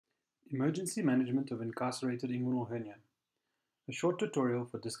Emergency Management of Incarcerated Inguinal Hernia. A short tutorial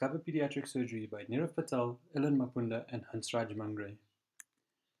for Discover Pediatric Surgery by Nirav Patel, Ellen Mapunda, and Hansraj Mangre.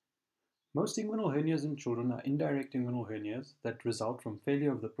 Most inguinal hernias in children are indirect inguinal hernias that result from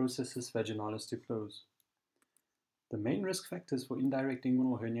failure of the processus vaginalis to close. The main risk factors for indirect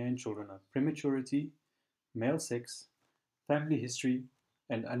inguinal hernia in children are prematurity, male sex, family history,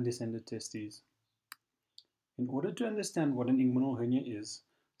 and undescended testes. In order to understand what an inguinal hernia is,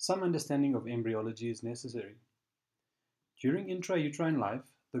 some understanding of embryology is necessary. During intrauterine life,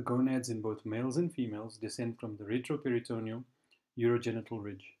 the gonads in both males and females descend from the retroperitoneal urogenital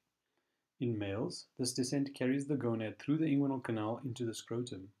ridge. In males, this descent carries the gonad through the inguinal canal into the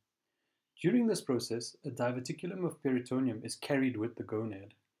scrotum. During this process, a diverticulum of peritoneum is carried with the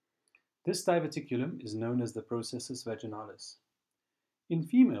gonad. This diverticulum is known as the processus vaginalis. In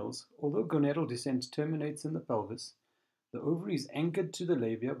females, although gonadal descent terminates in the pelvis, the ovary is anchored to the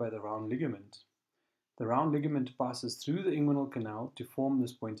labia by the round ligament. The round ligament passes through the inguinal canal to form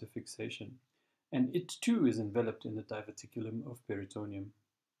this point of fixation, and it too is enveloped in the diverticulum of peritoneum.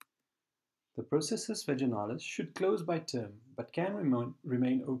 The processus vaginalis should close by term, but can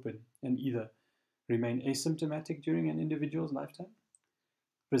remain open and either remain asymptomatic during an individual's lifetime,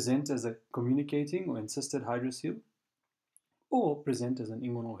 present as a communicating or encysted hydrocele, or present as an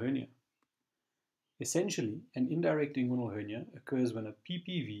inguinal hernia. Essentially, an indirect inguinal hernia occurs when a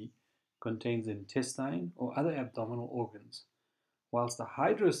PPV contains intestine or other abdominal organs, whilst a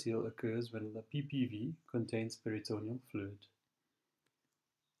hydrocele occurs when the PPV contains peritoneal fluid.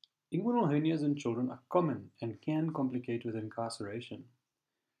 Inguinal hernias in children are common and can complicate with incarceration.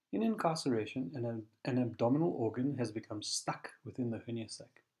 In incarceration, an abdominal organ has become stuck within the hernia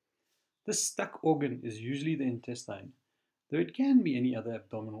sac. This stuck organ is usually the intestine, though it can be any other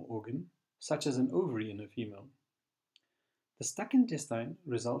abdominal organ, such as an ovary in a female. The stuck intestine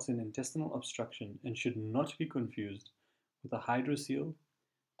results in intestinal obstruction and should not be confused with a hydrocele,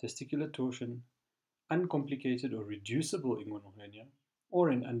 testicular torsion, uncomplicated or reducible inguinal hernia, or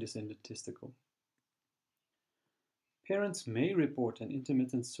an undescended testicle. Parents may report an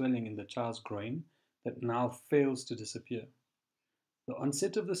intermittent swelling in the child's groin that now fails to disappear. The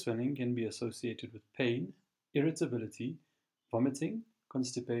onset of the swelling can be associated with pain, irritability, vomiting,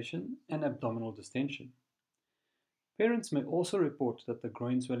 constipation, and abdominal distension. Parents may also report that the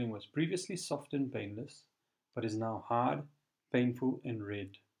groin swelling was previously soft and painless, but is now hard, painful, and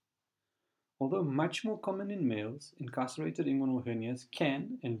red. Although much more common in males, incarcerated inguinal hernias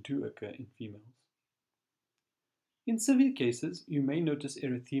can and do occur in females. In severe cases, you may notice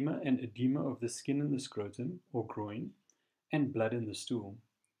erythema and edema of the skin in the scrotum or groin, and blood in the stool.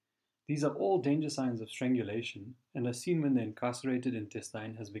 These are all danger signs of strangulation and are seen when the incarcerated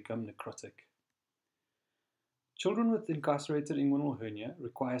intestine has become necrotic. Children with incarcerated inguinal hernia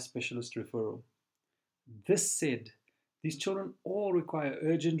require specialist referral. This said, these children all require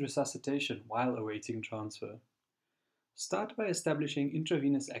urgent resuscitation while awaiting transfer. Start by establishing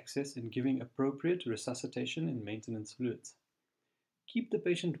intravenous access and giving appropriate resuscitation and maintenance fluids. Keep the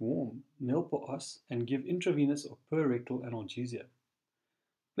patient warm, nil per os, and give intravenous or per-rectal analgesia.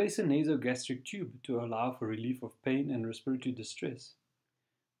 Place a nasogastric tube to allow for relief of pain and respiratory distress.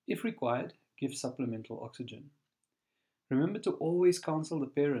 If required, give supplemental oxygen. Remember to always counsel the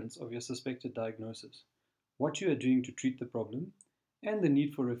parents of your suspected diagnosis, what you are doing to treat the problem, and the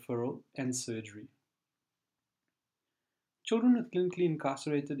need for referral and surgery. Children with clinically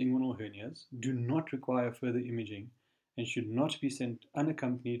incarcerated inguinal hernias do not require further imaging and should not be sent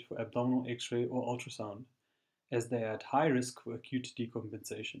unaccompanied for abdominal X-ray or ultrasound, as they are at high risk for acute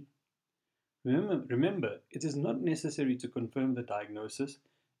decompensation. Remember, it is not necessary to confirm the diagnosis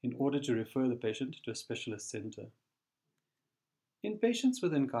in order to refer the patient to a specialist center. In patients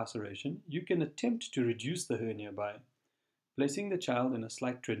with incarceration, you can attempt to reduce the hernia by placing the child in a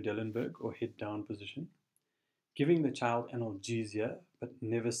slight Trendelenburg or head-down position, giving the child analgesia but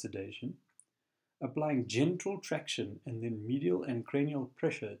never sedation, applying gentle traction and then medial and cranial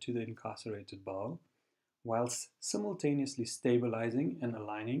pressure to the incarcerated bowel, whilst simultaneously stabilizing and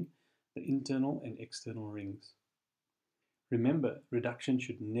aligning the internal and external rings. Remember, reduction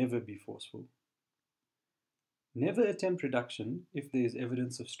should never be forceful. Never attempt reduction if there is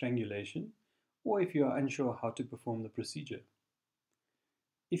evidence of strangulation or if you are unsure how to perform the procedure.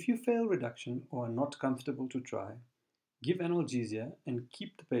 If you fail reduction or are not comfortable to try, give analgesia and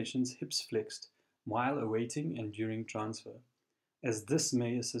keep the patient's hips flexed while awaiting and during transfer, as this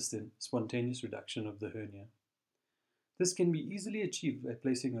may assist in spontaneous reduction of the hernia. This can be easily achieved by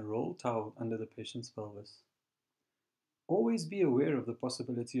placing a roll towel under the patient's pelvis. Always be aware of the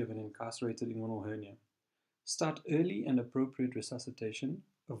possibility of an incarcerated inguinal hernia. Start early and appropriate resuscitation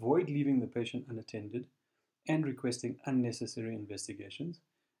avoid leaving the patient unattended and requesting unnecessary investigations,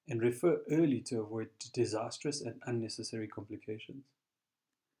 and refer early to avoid disastrous and unnecessary complications.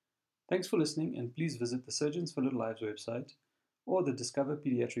 Thanks for listening, and please visit the Surgeons for Little Lives website or the Discover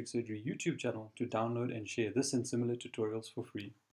Pediatric Surgery YouTube channel to download and share this and similar tutorials for free.